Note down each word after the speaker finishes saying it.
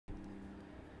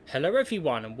Hello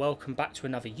everyone and welcome back to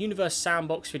another Universe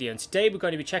Sandbox video, and today we're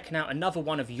going to be checking out another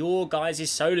one of your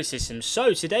guys' solar systems.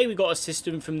 So today we got a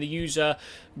system from the user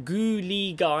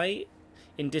Ghoulie Guy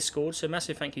in Discord, so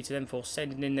massive thank you to them for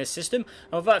sending in their system.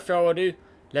 And without further ado,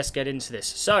 let's get into this.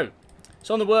 So it's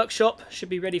on the workshop, should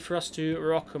be ready for us to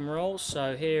rock and roll.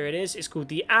 So here it is. It's called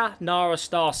the Nara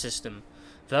Star System,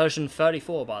 version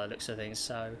 34 by the looks of things.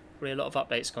 So really a lot of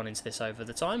updates gone into this over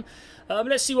the time.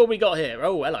 Let's see what we got here.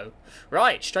 Oh, hello.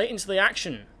 Right, straight into the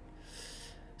action.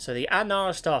 So the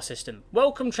Nara Star System.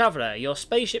 Welcome, traveller. Your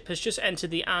spaceship has just entered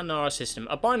the Nara System,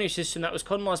 a binary system that was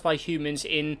colonized by humans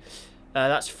in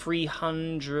that's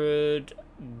 300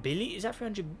 billion. Is that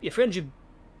 300? Yeah, 300.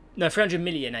 No, 300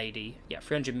 million AD. Yeah,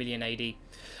 300 million AD.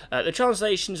 The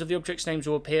translations of the objects' names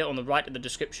will appear on the right of the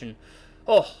description.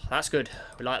 Oh, that's good.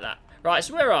 We like that. Right,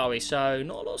 so where are we? So,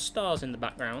 not a lot of stars in the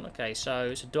background. Okay,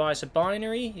 so it's a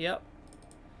binary. Yep.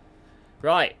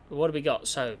 Right, what do we got?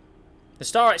 So, the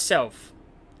star itself,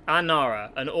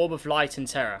 Nara, an orb of light and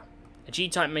terror. A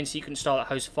G-type main sequence star that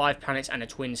hosts 5 planets and a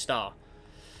twin star.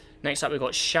 Next up, we've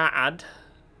got Sha'ad,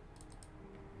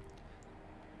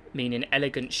 meaning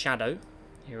elegant shadow.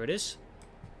 Here it is.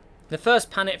 The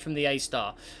first planet from the A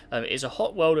star is a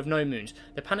hot world of no moons.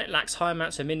 The planet lacks high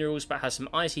amounts of minerals but has some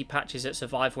icy patches that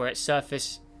survive where its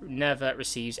surface never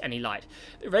receives any light.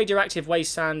 The radioactive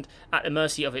wasteland at the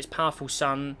mercy of its powerful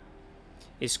sun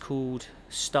is called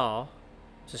Star.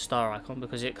 It's a star icon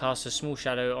because it casts a small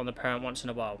shadow on the parent once in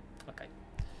a while. Okay.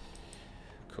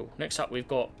 Cool. Next up we've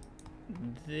got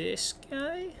this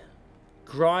guy.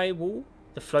 Grywall,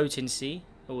 the floating sea.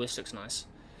 Oh, this looks nice.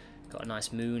 Got a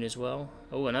nice moon as well.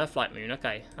 Oh, an Earthlight moon.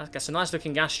 Okay, that's a nice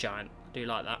looking gas giant. I do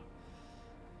like that.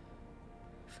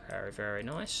 Very, very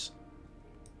nice.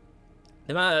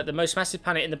 The most massive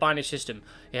planet in the binary system.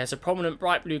 It has a prominent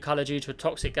bright blue colour due to a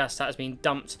toxic gas that has been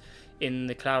dumped in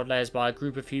the cloud layers by a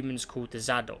group of humans called the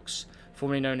Zadoks,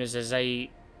 formerly known as the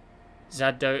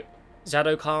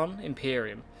Zadokan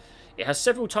Imperium. It has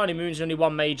several tiny moons and only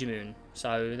one major moon.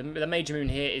 So the major moon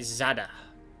here is Zada,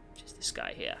 which is this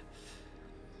guy here.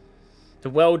 The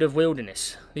world of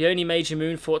wilderness. The only major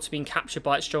moon thought to be captured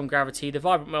by its strong gravity, the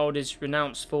vibrant world is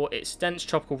renowned for its dense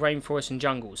tropical rainforests and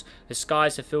jungles. The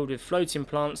skies are filled with floating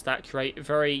plants that create a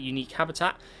very unique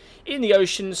habitat. In the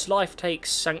oceans, life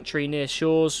takes sanctuary near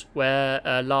shores where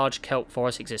a large kelp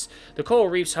forest exists. The coral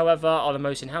reefs, however, are the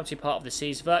most inhabited part of the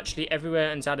seas. Virtually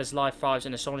everywhere in Zada's life thrives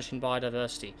in astonishing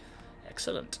biodiversity.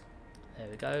 Excellent. There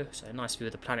we go. So a nice view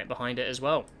of the planet behind it as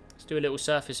well. Let's do a little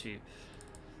surface view.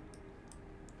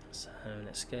 So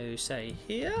let's go say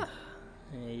here.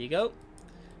 There you go.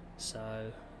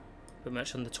 So pretty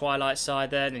much on the twilight side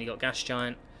there. Then you got gas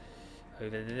giant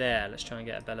over there. Let's try and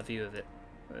get a better view of it.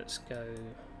 Let's go.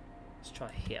 Let's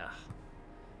try here.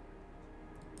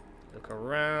 Look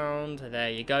around. There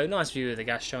you go. Nice view of the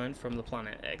gas giant from the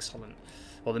planet. Excellent.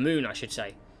 Or the moon, I should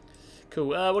say. Cool.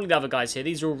 One of the other guys here.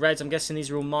 These are all reds. I'm guessing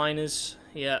these are all miners.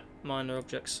 Yeah, minor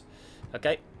objects.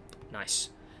 Okay. Nice.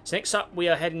 So next up we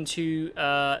are heading to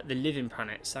the living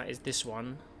planets. That is this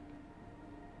one.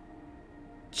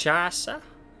 Chasa?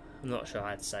 I'm not sure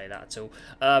how to say that at all.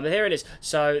 But here it is.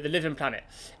 So the living planet.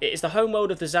 It is the homeworld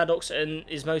of the Zadoks and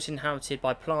is most inhabited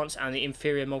by plants and the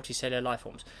inferior multicellular life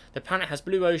forms. The planet has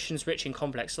blue oceans rich in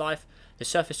complex life. The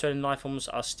surface-dwelling life forms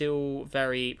are still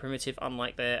very primitive,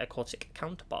 unlike their aquatic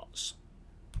counterparts.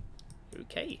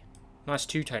 Okay. Nice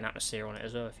two-tone atmosphere on it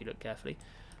as well, if you look carefully.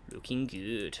 Looking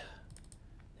good.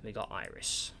 We got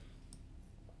Iris,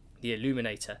 the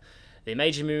Illuminator. The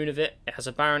major moon of it has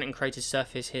a barren and cratered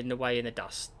surface hidden away in the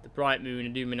dust. The bright moon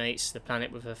illuminates the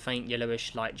planet with a faint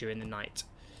yellowish light during the night.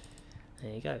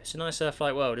 There you go. It's a nice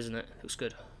Earthlight world, isn't it? Looks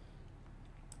good.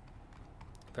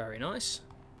 Very nice.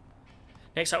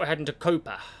 Next up we're heading to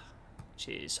Copa, which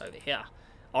is over here.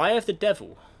 Eye of the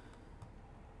Devil.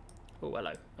 Oh,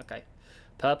 hello. Okay.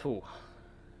 Purple.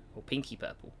 Or pinky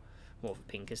purple. More of a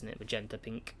pink, isn't it? Magenta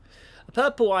pink. A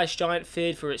purple ice giant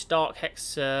feared for its dark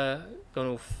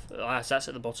hexagonal... that's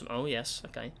at the bottom. Oh, yes.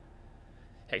 Okay.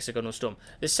 Hexagonal storm.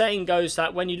 The saying goes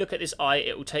that when you look at this eye,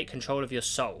 it will take control of your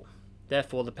soul.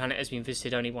 Therefore, the planet has been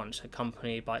visited only once.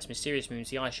 Accompanied by its mysterious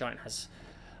moons, the ice giant has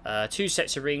 2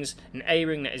 sets of rings. An A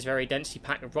ring that is very densely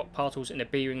packed with rock particles, and a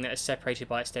B ring that is separated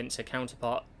by its denser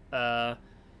counterpart.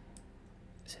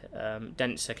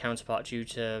 Due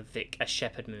to Vic, a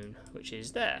shepherd moon, which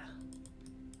is there.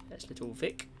 There's little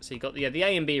Vic. So you got the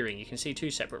A and B ring. You can see 2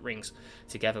 separate rings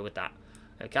together with that.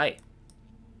 Okay.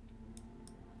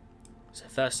 So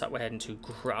first up we're heading to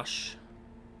Grush.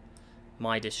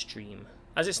 Midas Stream.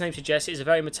 As its name suggests, it is a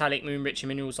very metallic moon rich in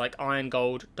minerals like iron,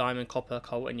 gold, diamond, copper,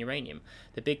 coal and uranium.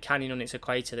 The big canyon on its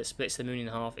equator that splits the moon in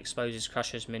half exposes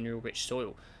Crusher's mineral rich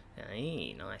soil.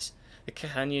 Hey, nice. The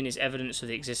canyon is evidence of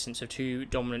the existence of two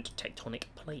dominant tectonic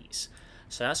plates.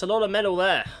 So that's a lot of metal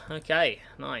there. Okay,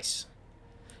 nice.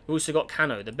 We've also got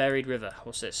Kano, the buried river.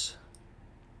 What's this?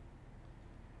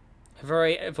 A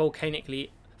very volcanically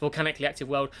active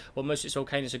world, while most of its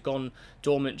volcanoes have gone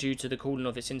dormant due to the cooling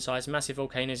of its insides. Massive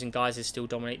volcanoes and geysers still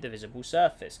dominate the visible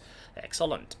surface.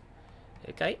 Excellent.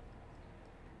 Okay.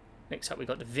 Next up we've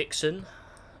got the Vixen,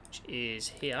 which is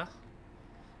here.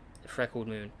 The freckled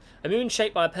moon. A moon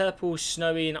shaped by a purple,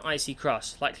 snowy and icy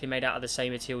crust, likely made out of the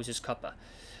same materials as copper.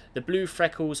 The blue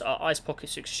freckles are ice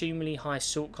pockets of extremely high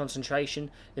salt concentration.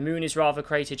 The moon is rather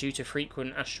cratered due to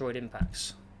frequent asteroid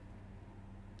impacts.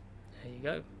 There you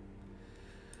go.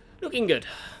 Looking good.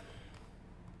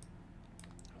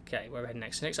 Okay, where are we heading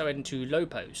next? Next I'm heading to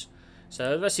Lopos.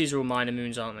 So the rest of these are all minor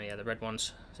moons, aren't they? Yeah, the red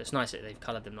ones. So it's nice that they've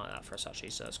coloured them like that for us actually,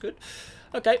 so that's good.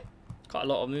 Okay, got a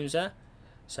lot of moons there.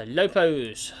 So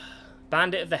Lopos.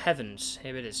 Bandit of the Heavens.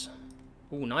 Here it is.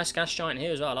 Ooh, nice gas giant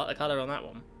here as well. I like the colour on that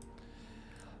one.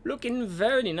 Looking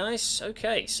very nice.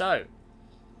 Okay, so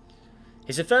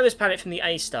it's the furthest planet from the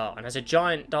A star and has a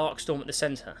giant dark storm at the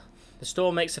centre. The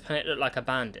storm makes the planet look like a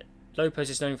bandit. Lopos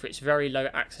is known for its very low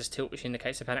axis tilt, which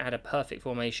indicates the planet had a perfect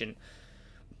formation.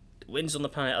 The winds on the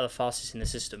planet are the fastest in the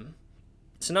system.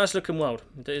 It's a nice looking world.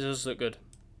 It does look good.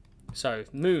 So,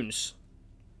 moons.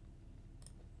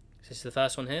 This is the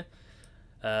first one here.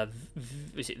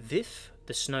 Is it Vif?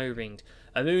 The snow ringed.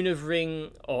 A moon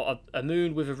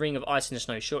with a ring of ice in the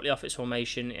snow. Shortly after its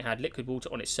formation, it had liquid water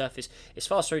on its surface. Its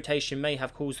fast rotation may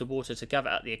have caused the water to gather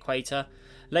at the equator.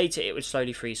 Later, it would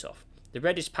slowly freeze off. The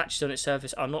reddish patches on its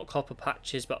surface are not copper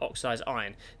patches, but oxidized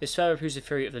iron. This further proves the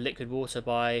theory of the liquid water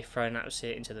by throwing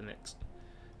atmosphere into the mix.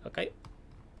 Okay.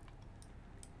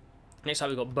 Next up,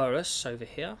 we've got Boris over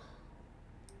here.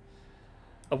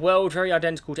 A world very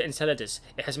identical to Enceladus.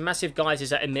 It has massive geysers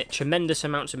that emit tremendous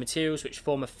amounts of materials which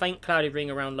form a faint cloudy ring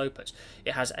around Lopos.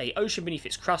 It has an ocean beneath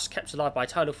its crust, kept alive by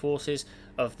tidal forces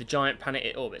of the giant planet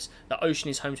it orbits. The ocean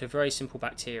is home to a very simple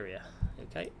bacteria.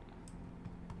 Okay.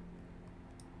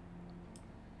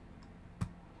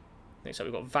 Next up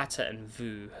we've got Vata and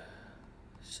Vu.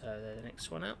 So they're the next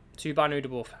one out. Two binary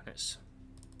dwarf planets.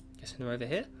 Guessing they're over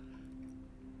here.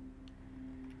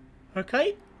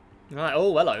 Okay. Right,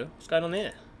 oh, hello. What's going on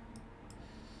here?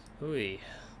 Ooh.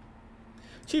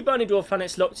 Two binary dwarf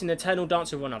planets locked in eternal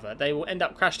dance with one another. They will end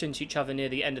up crashed into each other near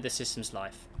the end of the system's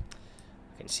life.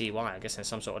 I can see why. I guess there's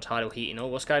some sort of tidal heating. Oh,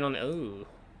 what's going on? Oh.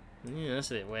 Yeah,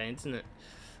 that's a bit weird, isn't it?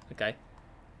 Okay.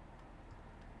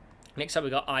 Next up,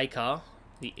 we've got Icar,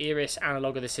 the Iris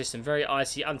analogue of the system. Very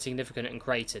icy, insignificant, and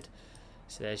cratered.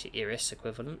 So there's your Iris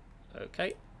equivalent.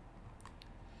 Okay.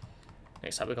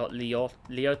 Next up, we've got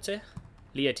Leotie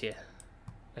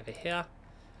over here.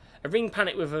 A ring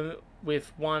planet with a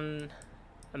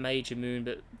major moon,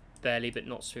 but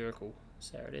not spherical.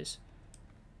 So there it is.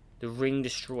 The Ring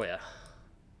Destroyer.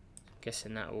 I'm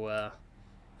guessing that will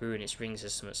ruin its ring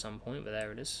system at some point, but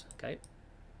there it is. Okay.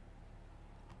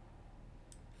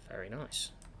 Very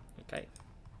nice. Okay.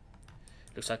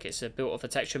 Looks like it's built off the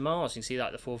texture of Mars. You can see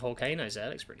like the 4 volcanoes there.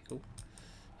 Looks pretty cool.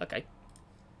 Okay.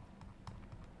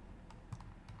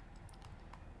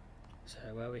 So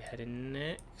where are we heading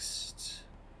next?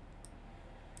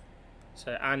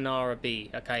 So Anara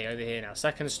B. Okay, over here now.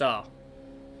 Second star.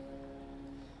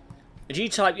 A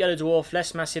G-type yellow dwarf,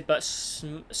 less massive but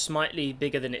slightly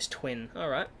bigger than its twin.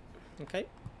 Alright. Okay.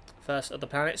 First of the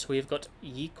planets, we've got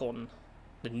Yikon,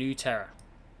 the new terror.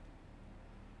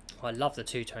 Oh, I love the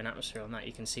two-tone atmosphere on that.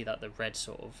 You can see that the red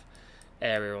sort of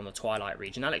area on the Twilight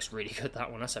region. That looks really good,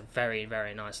 that one. That's a very,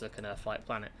 very nice looking Earth-like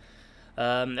planet.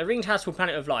 A ringed habitable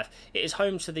planet of life. It is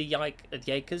home to the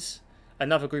Yakers,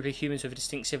 another group of humans with a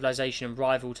distinct civilization and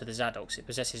rival to the Zadoks. It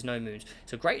possesses no moons.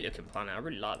 It's a great looking planet. I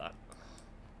really like that.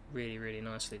 Really, really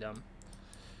nicely done.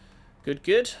 Good,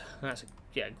 good. That's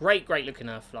great looking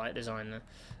Earth-like design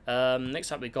there.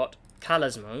 Next up we've got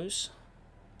Calcimos,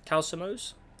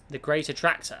 the Great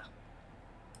Attractor.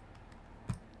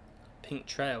 Pink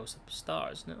trails, the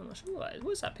star, isn't it? I'm not sure what that is.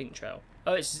 What is that pink trail?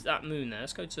 Oh, it's that moon there.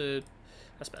 Let's go to...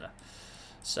 That's better.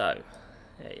 So,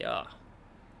 there you are.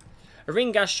 A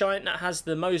ring gas giant that has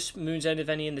the most moons of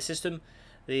any in the system.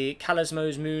 The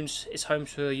Calcimos moons is home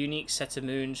to a unique set of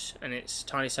moons and its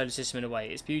tiny solar system in a way.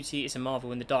 Its beauty is a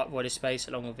marvel in the dark void of space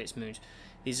along with its moons.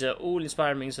 These are all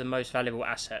inspiring rings of the most valuable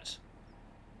asset.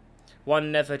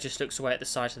 One never just looks away at the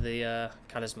sight of the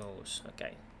Calcimos.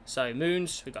 Okay, so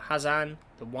moons, we've got Hazan,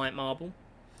 the white marble.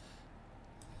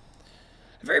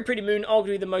 A very pretty moon,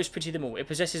 arguably the most pretty of them all. It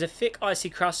possesses a thick icy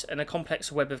crust and a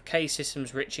complex web of cave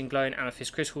systems rich in glowing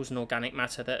amethyst crystals and organic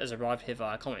matter that has arrived here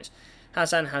via comets.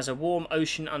 Hazan has a warm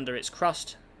ocean under its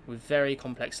crust. with very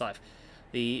complex life.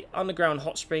 The underground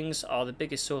hot springs are the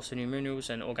biggest source of new minerals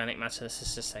and organic matter to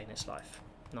sustain its life.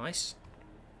 Nice.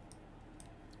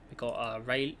 We've got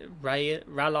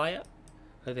Raylia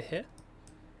over here.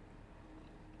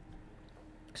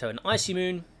 So an icy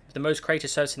moon with the most crater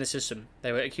surface in the system.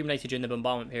 They were accumulated during the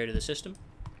bombardment period of the system.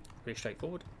 Pretty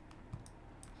straightforward.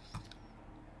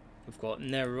 We've got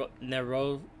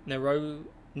Neroso.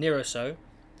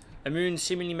 A moon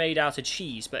seemingly made out of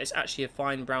cheese, but it's actually a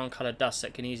fine brown coloured dust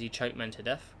that can easily choke men to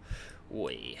death.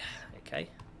 Oi. Okay.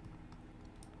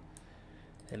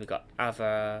 Then we've got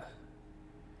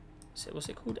what's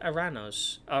it called?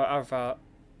 Aranos. No,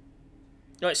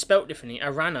 it's spelt differently.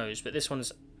 Aranos, but this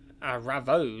one's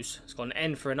Aravos. It's got an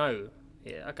N for an O.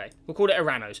 Yeah, okay. We'll call it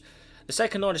Aranos. The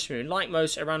second largest moon, like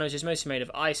most, Aranos is mostly made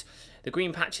of ice. The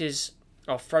green patches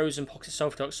are frozen pockets of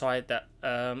sulfur dioxide that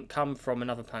come from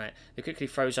another planet. They quickly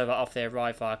froze over after they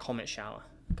arrived via a comet shower.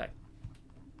 Okay.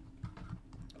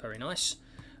 Very nice.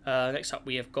 Next up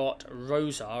we have got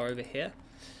Rosa over here.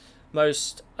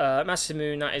 Most massive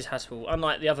moon that is habitable.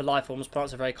 Unlike the other life forms,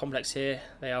 plants are very complex here.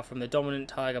 They are from the dominant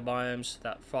taiga biomes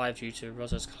that thrive due to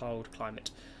Rosa's cold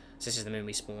climate. So this is the moon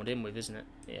we spawned in with, isn't it?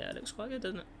 Yeah, it looks quite good,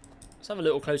 doesn't it? Let's have a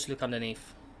little closer look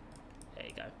underneath. There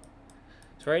you go.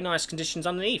 It's very nice conditions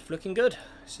underneath, looking good.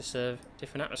 It's just a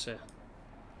different atmosphere.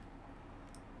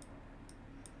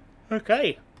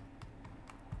 Okay.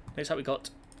 Next up we got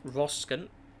Roskin.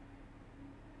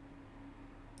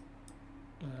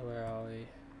 Where are we?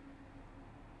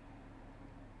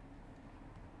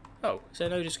 Oh, is there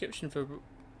no description for...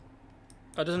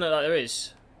 Oh, it doesn't look like there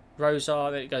is. Rosa,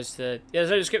 then it goes to... Yeah,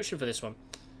 there's no description for this one.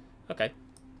 Okay.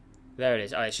 There it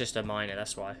is. Oh, it's just a minor,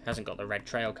 that's why. It hasn't got the red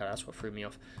trail colour, that's what threw me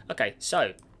off. Okay,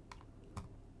 so...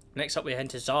 Next up we head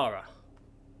to Zara.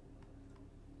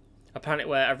 A planet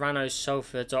where Aranos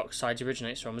sulfur dioxide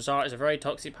originates from. Zara is a very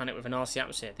toxic planet with a nasty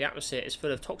atmosphere. The atmosphere is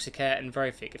full of toxic air and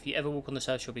very thick. If you ever walk on the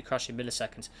surface, you'll be crushed in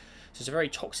milliseconds. So it's a very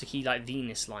toxic-y, like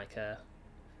Venus-like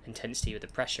intensity with the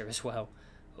pressure as well.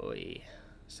 Oi,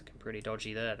 it's looking pretty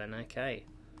dodgy there then. Okay.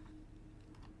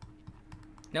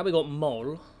 Now we got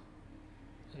Mole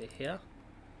over here.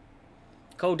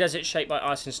 Cold desert shaped by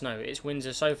ice and snow. Its winds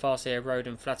are so fast they erode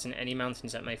and flatten any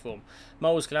mountains that may form.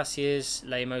 Mole's glaciers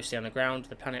lay mostly on the ground.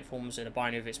 The planet forms in a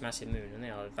binary of its massive moon, and they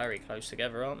are very close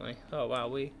together, aren't they? Oh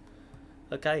wow,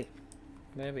 okay.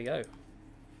 There we go.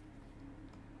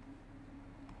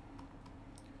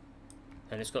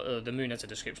 And it's got the moon has a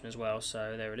description as well,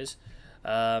 so there it is.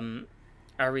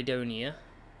 Aridonia.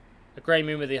 A grey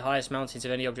moon with the highest mountains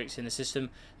of any objects in the system.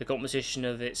 The composition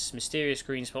of its mysterious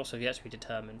green spots have yet to be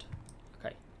determined.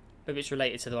 Okay. Maybe it's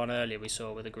related to the one earlier we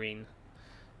saw with the green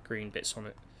bits on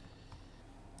it.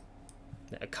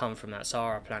 That have come from that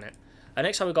Zara planet. And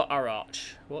next time we've got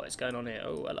Ararch. What is going on here?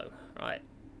 Oh, hello. Right.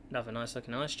 Another nice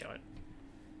looking ice giant.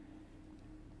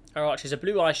 Ararch is a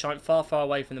blue ice giant far, far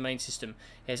away from the main system.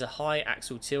 It has a high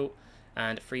axial tilt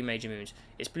and 3 major moons.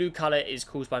 Its blue colour is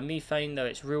caused by methane, though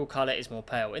its real colour is more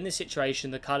pale. In this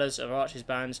situation, the colours of Ararch's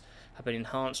bands have been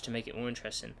enhanced to make it more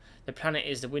interesting. The planet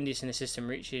is the windiest in the system,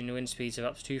 reaching wind speeds of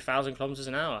up to 2,000 kilometers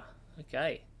an hour.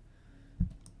 Okay.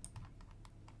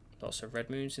 Lots of red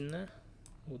moons in there.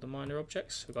 All the minor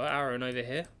objects. We've got Aron over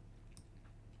here.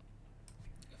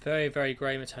 Very, very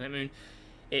grey metallic moon.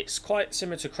 It's quite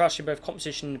similar to Crush in both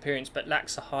composition and appearance, but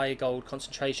lacks a high gold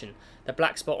concentration. The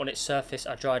black spot on its surface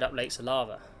are dried up lakes of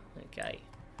lava. Okay.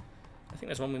 I think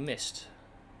there's one we missed.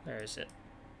 Where is it?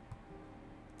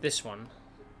 This one.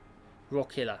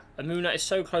 Rockilla. A moon that is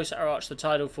so close to Ararch, the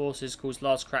tidal forces cause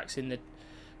large cracks in the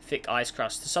thick ice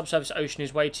crust. The subsurface ocean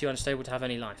is way too unstable to have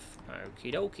any life.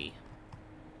 Okie dokie.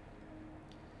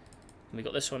 And we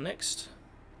got this one next.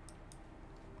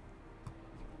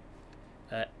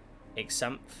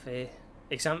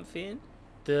 Examphian.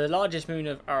 The largest moon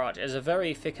of Ararch has a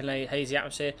very thick and hazy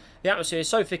atmosphere. The atmosphere is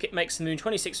so thick it makes the moon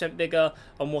 26% bigger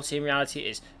on what in reality it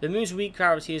is. The moon's weak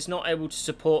gravity is not able to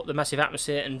support the massive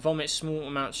atmosphere and vomits small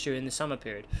amounts during the summer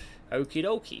period. Okie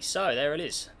dokie. So there it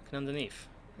is. Looking underneath.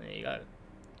 There you go.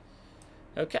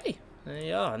 Okay. There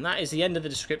you are. And that is the end of the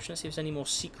description. Let's see if there's any more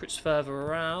secrets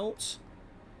further out.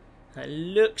 That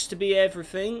looks to be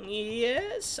everything.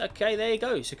 Yes. Okay, there you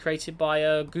go. So created by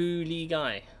a Googly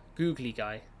guy. Googly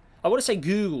guy. I want to say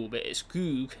Google, but it's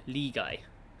Googly guy.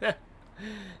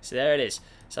 So there it is.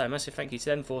 So massive thank you to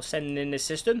them for sending in this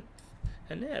system.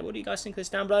 And yeah, what do you guys think of this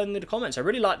down below in the comments? I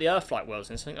really like the Earthlight worlds,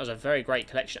 and I think that was a very great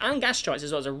collection. And gas giants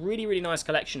as well. It's a really, really nice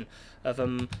collection of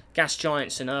gas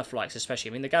giants and Earthlikes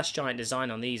especially. I mean, the gas giant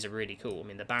design on these are really cool. I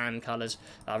mean, the band colours.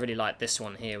 I really like this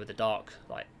one here with the dark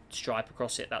like stripe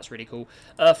across it. That's really cool.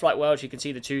 Earthlight worlds, you can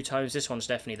see the two tones. This one's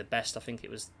definitely the best. I think it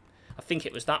was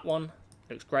that one.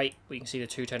 Looks great. We can see the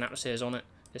two-tone atmospheres on it.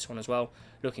 This one as well.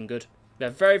 Looking good. We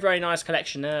have a very, very nice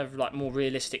collection there of like more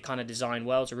realistic kind of design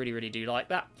worlds. I really, really do like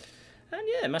that. And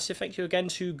yeah, massive thank you again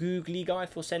to Googly Guy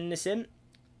for sending this in.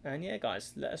 And yeah,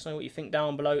 guys, let us know what you think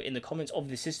down below in the comments of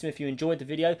the system if you enjoyed the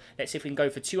video. Let's see if we can go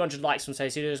for 200 likes on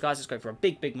today's videos, guys. Let's go for a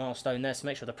big, big milestone there. So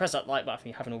make sure to press that like button if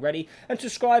you haven't already. And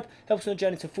subscribe. Helps on the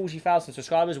journey to 40,000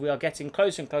 subscribers. We are getting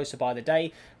closer and closer by the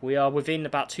day. We are within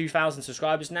about 2,000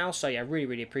 subscribers now. So yeah, really,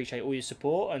 really appreciate all your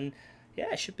support. And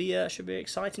yeah, it should be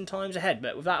exciting times ahead.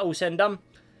 But with that all said and done,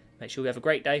 make sure you have a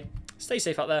great day. Stay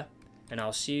safe out there. And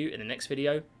I'll see you in the next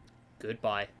video.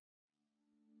 Goodbye.